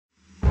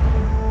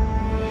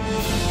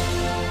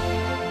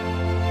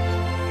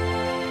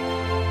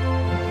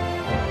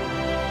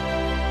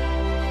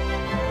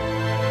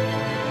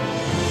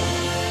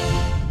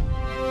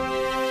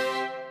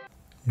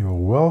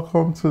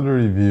Welcome to the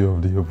review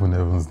of the Open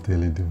Heavens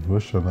Daily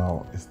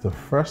Devotional. It's the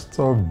 1st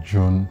of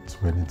June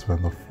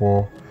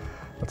 2024.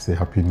 Let's say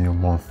Happy New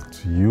Month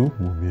to you.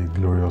 It will be a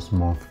glorious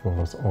month for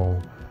us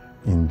all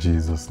in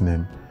Jesus'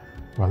 name.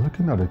 We're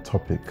looking at a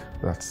topic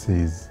that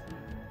says,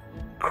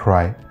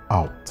 cry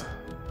out,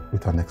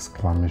 with an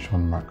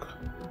exclamation mark.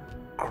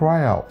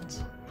 Cry out.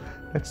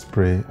 Let's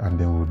pray and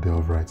then we'll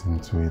delve right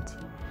into it.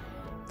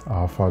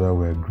 Our Father,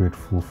 we're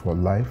grateful for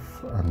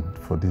life and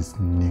for this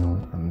new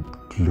and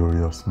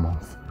glorious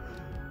month.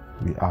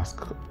 We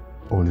ask,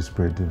 Holy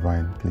Spirit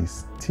Divine,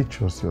 please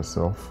teach us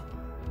yourself.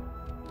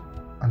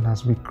 And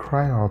as we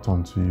cry out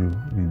unto you,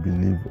 we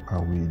believe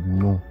and we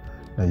know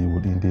that you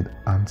would indeed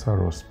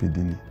answer us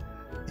speedily.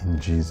 In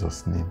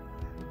Jesus' name,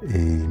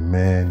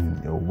 amen.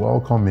 You're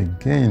welcome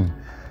again.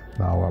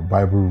 Now our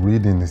Bible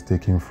reading is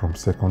taken from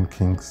 2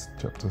 Kings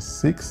chapter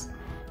 6.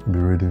 We'll be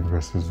reading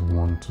verses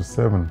 1 to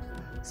 7.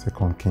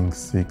 2 Kings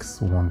 6,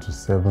 1 to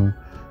 7,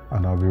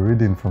 and I'll be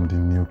reading from the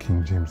New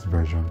King James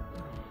Version.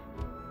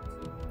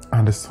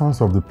 And the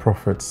sons of the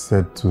prophets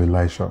said to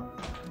Elisha,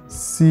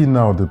 "See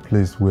now, the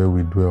place where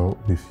we dwell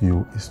with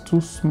you is too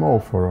small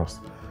for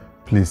us.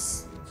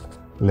 Please,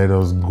 let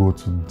us go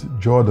to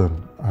Jordan,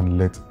 and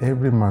let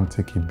every man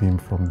take a beam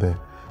from there,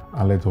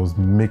 and let us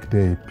make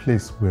there a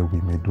place where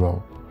we may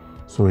dwell."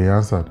 So he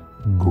answered,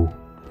 "Go."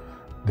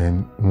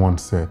 Then one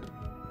said,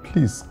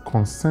 "Please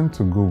consent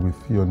to go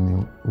with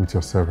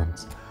your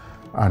servants."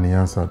 And he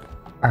answered,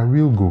 "I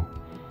will go."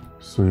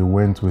 So he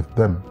went with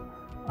them.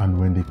 And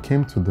when they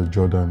came to the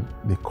Jordan,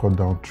 they cut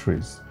down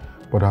trees.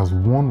 But as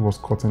one was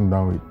cutting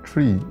down a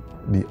tree,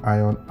 the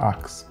iron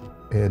axe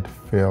head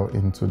fell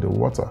into the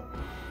water.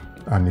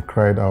 And he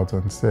cried out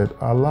and said,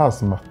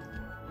 "Alas,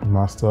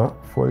 master,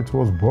 for it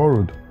was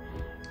borrowed."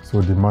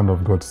 So the man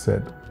of God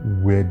said,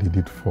 "Where did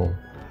it fall?"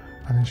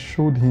 And he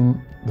showed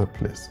him the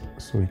place.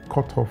 So he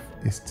cut off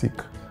a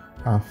stick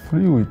and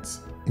threw it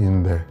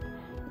in there,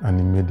 and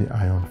he made the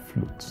iron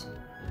flute.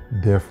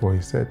 Therefore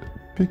he said,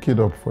 "Pick it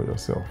up for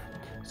yourself."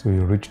 So he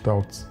reached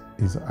out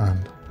his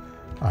hand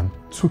and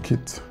took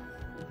it.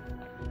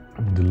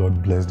 The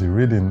Lord bless the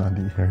reading and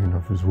the hearing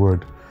of his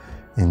word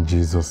in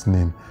Jesus'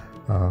 name.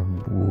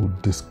 We'll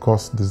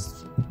discuss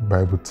this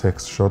Bible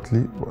text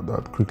shortly, but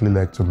I'd quickly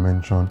like to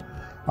mention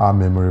our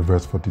memory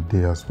verse for the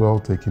day as well,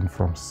 taken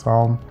from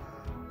Psalm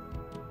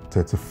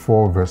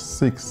 34 verse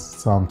 6.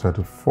 Psalm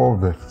 34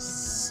 verse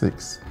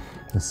 6.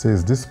 It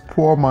says, "This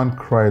poor man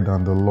cried,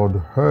 and the Lord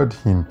heard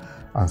him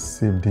and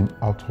saved him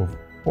out of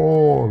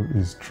all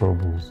his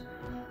troubles."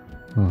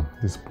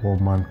 This poor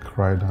man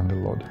cried, and the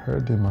Lord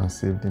heard him and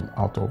saved him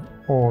out of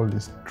all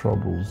his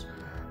troubles.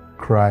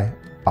 Cry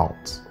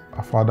out.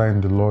 Our Father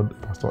in the Lord,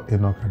 Pastor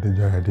Enoch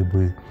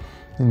Adeboye,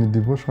 in the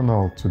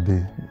devotional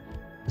today,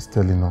 is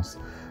telling us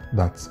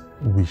that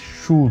we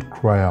should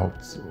cry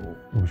out.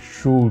 We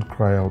should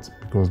cry out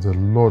because the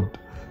Lord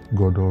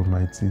God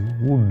Almighty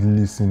would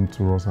listen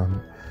to us,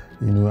 and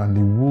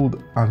He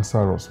would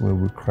answer us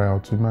when we cry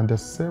out to Him. And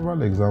there's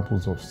several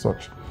examples of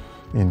such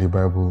in the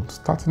Bible.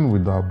 Starting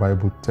with our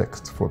Bible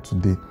text for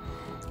today,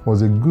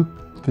 was a good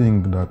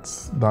thing that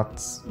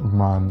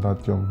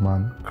young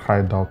man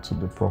cried out to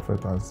the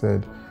prophet and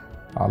said,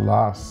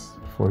 "Alas,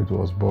 for it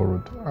was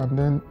borrowed." And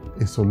then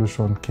a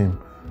solution came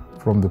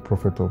from the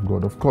prophet of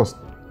God, of course,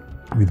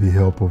 with the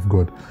help of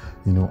God,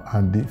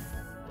 and if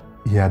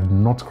he had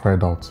not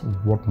cried out,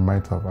 what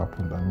might have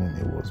happened? I mean,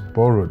 it was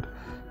borrowed.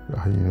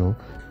 It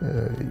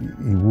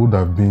wouldn't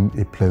have been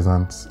a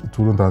pleasant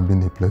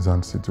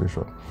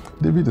situation.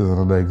 David is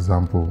another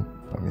example.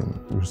 I mean,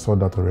 we saw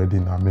that already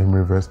in our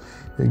memory verse.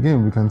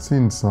 Again, we can see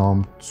in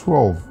Psalm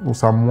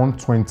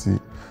 120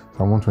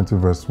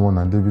 verse 1,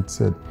 and David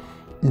said,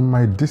 "In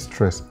my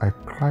distress I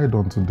cried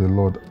unto the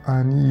Lord,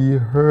 and He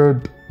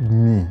heard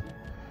me."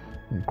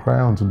 You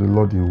cry unto the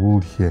Lord, He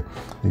will hear.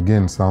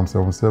 Again, Psalm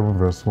 77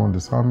 verse 1,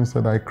 the psalmist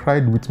said, "I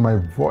cried with my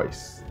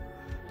voice."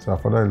 So our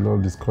Father in the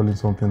Lord is calling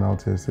something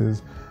out here. He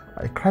says,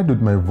 "I cried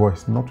with my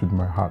voice, not with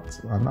my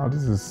heart." And now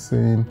this is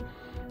saying,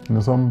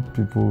 some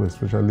people,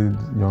 especially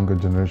the younger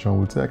generation,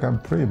 would say, "I can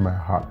pray in my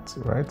heart,"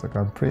 right? I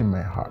can pray in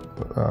my heart.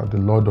 The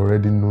Lord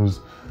already knows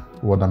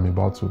what I'm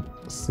about to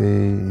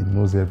say. He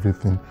knows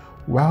everything.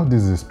 While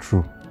this is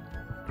true,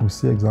 we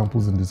see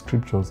examples in the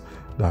scriptures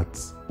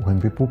that when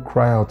people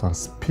cry out and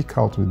speak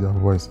out with their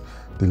voice,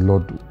 the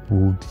Lord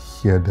would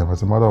hear them.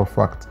 As a matter of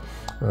fact,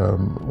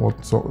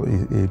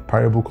 a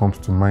parable comes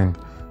to mind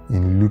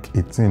in Luke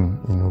 18,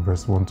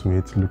 verse 1 to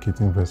 8. Luke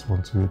 18, verse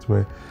 1 to 8,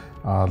 where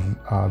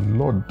our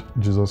Lord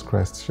Jesus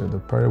Christ shared the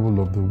parable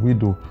of the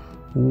widow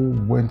who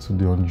went to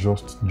the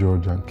unjust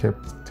judge and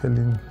kept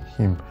telling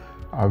him,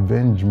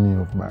 "Avenge me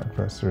of my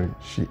adversary."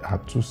 She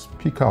had to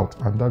speak out,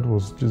 and that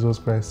was Jesus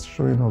Christ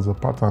showing us a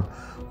pattern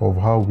of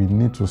how we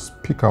need to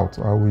speak out,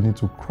 how we need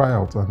to cry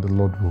out, and the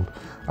Lord will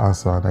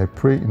answer. And I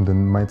pray in the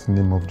mighty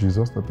name of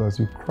Jesus that as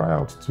you cry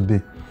out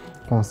today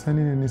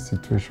concerning any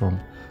situation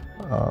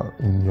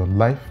in your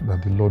life,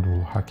 that the Lord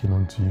will hearken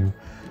unto you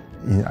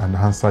and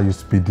answer you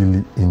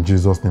speedily in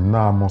Jesus' name.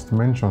 Now I must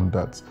mention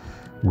that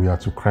we are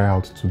to cry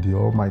out to the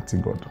Almighty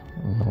God.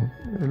 You know,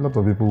 a lot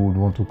of people would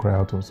want to cry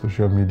out on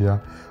social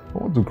media,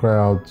 or want to cry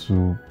out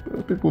to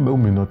people that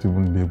may not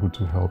even be able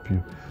to help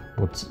you.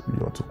 But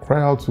you are to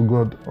cry out to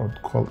God, or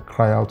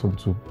cry out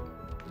unto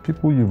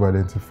people you've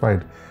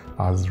identified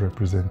as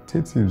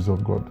representatives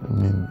of God. I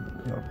mean,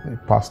 a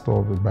pastor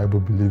of a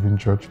Bible-believing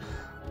church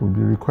will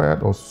be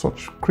required, or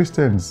such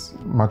Christians,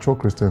 mature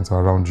Christians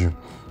around you.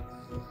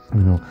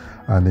 You know,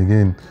 and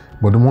again,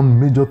 but the one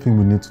major thing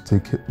we need to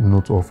take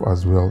note of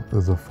as well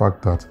is the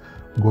fact that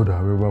God,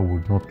 however,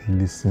 would not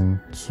listen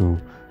to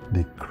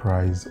the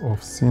cries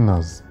of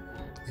sinners.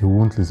 He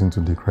won't listen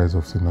to the cries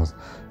of sinners.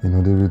 You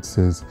know, David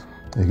says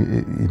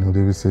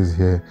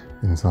here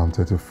in Psalm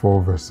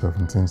 34 verse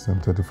 17, Psalm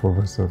 34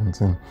 verse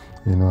 17,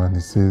 you know, and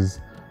he says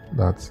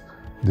that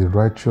the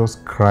righteous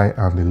cry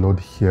and the Lord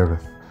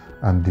heareth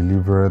and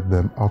delivereth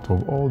them out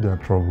of all their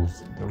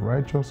troubles. The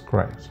righteous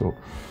cry. So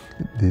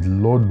the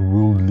Lord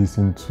will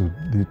listen to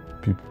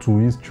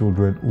his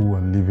children who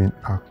are living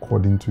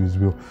according to his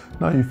will.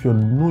 Now, if you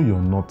know you're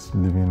not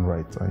living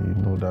right, and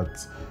you know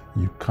that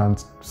you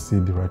can't see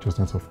the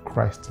righteousness of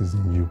Christ is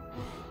in you,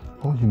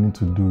 all you need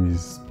to do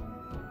is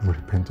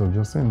repent of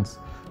your sins.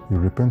 You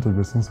repent of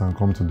your sins and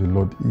come to the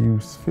Lord. He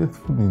is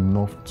faithful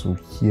enough to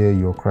hear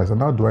your cries.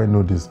 And how do I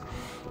know this?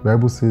 The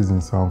Bible says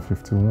in Psalm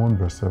 51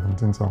 verse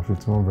 17, Psalm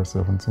 51 verse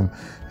 17, it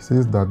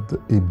says that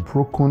a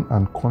broken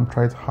and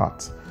contrite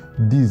heart,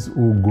 this,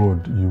 O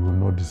God, you will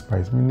not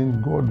despise. Meaning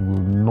God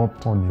will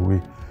not turn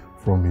away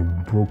from a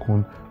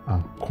broken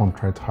and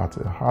contrite heart,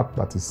 a heart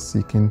that is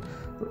seeking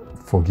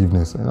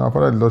forgiveness. And our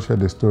Father the Lord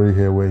shared a story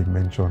here where he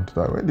mentioned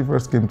that when he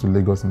first came to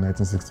Lagos in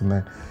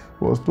 1969,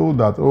 he was told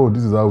that, oh,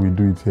 this is how we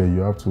do it here.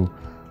 You have to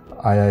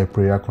hire a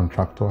prayer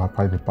contractor,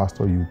 hire the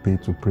pastor you pay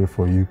to pray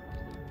for you.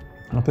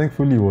 And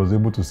thankfully, he was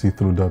able to see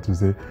through that to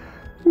say,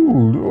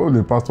 oh,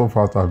 the pastor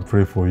fast and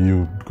pray for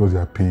you because you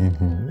are paying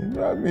him.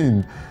 I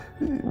mean,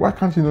 why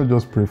can't you not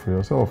just pray for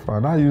yourself?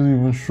 And are you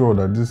even sure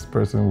that this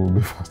person will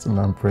be fasting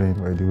and praying,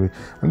 by the way?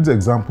 And these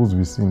examples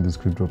we see in the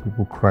scripture,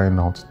 people crying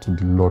out to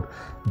the Lord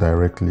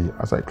directly.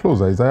 As I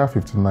close, Isaiah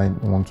 59,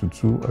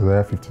 1-2,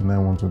 Isaiah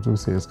 59, 1-2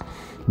 says,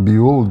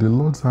 behold, the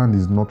Lord's hand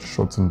is not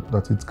shortened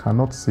that it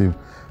cannot save,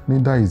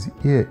 neither is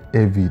ear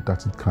heavy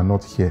that it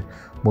cannot hear.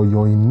 But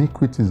your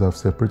iniquities have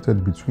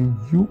separated between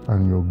you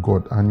and your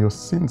God, and your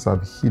sins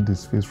have hid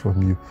his face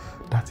from you,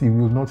 that he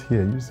will not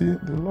hear. You see,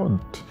 the Lord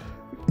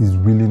is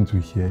willing to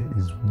hear,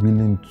 is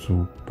willing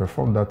to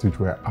perform that which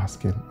we're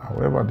asking.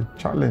 However, the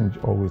challenge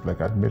always, like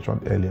I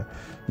mentioned earlier,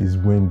 is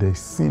when there's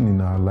sin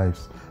in our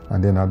lives.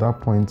 And then at that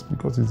point,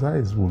 because his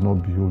eyes will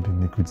not behold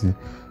iniquity,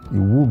 it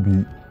will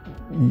be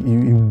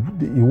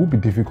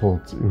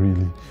difficult,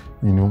 really,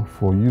 you know,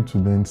 for you to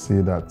then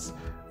say that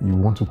you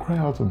want to cry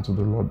out unto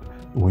the Lord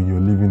when you're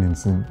living in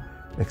sin,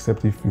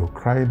 except if your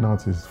crying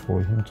out is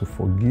for him to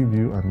forgive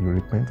you and you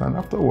repent, and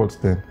afterwards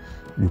then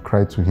you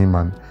cry to him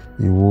and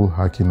he will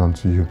hearken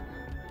unto you.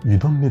 You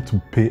don't need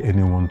to pay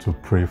anyone to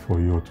pray for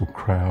you or to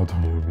cry out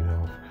on your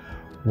behalf.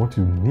 What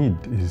you need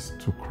is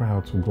to cry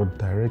out to God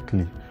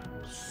directly,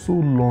 so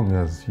long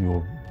as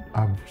you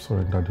have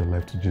surrendered your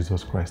life to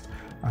Jesus Christ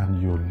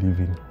and you're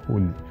living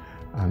holy.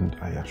 And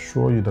I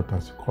assure you that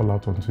as you call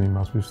out unto him,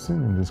 as we've seen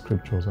in the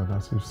scriptures and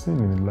as you've seen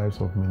in the lives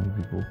of many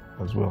people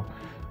as well,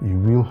 he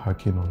will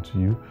hearken unto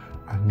you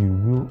and he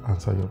will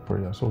answer your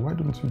prayer. So why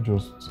don't you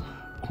just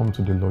come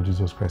to the Lord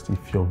Jesus Christ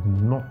if you've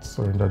not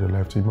surrendered your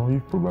life to him, or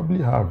you probably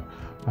have,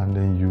 and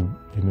then you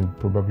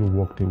probably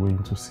walked away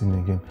into sin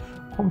again.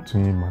 Come to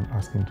him and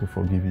ask him to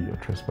forgive you your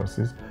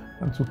trespasses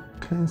and to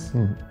cleanse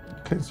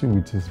you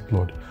with his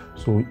blood.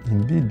 So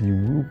indeed he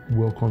will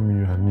welcome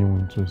you anew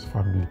into his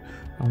family.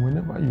 And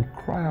whenever you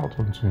cry out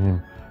unto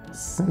him,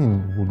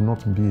 sin would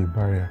not be a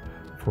barrier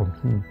from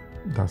him.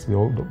 That's the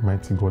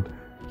Almighty God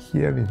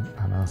hearing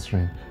and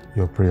answering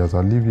your prayers.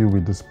 I'll leave you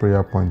with this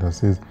prayer point that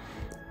says,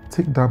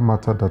 take that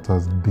matter that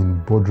has been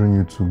bothering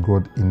you to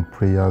God in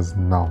prayers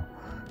now.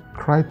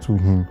 Cry to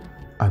him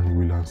and he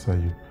will answer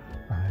you.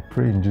 And I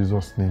pray in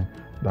Jesus' name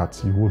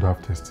that you would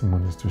have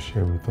testimonies to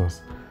share with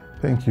us.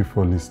 Thank you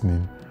for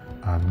listening,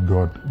 and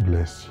God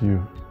bless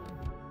you.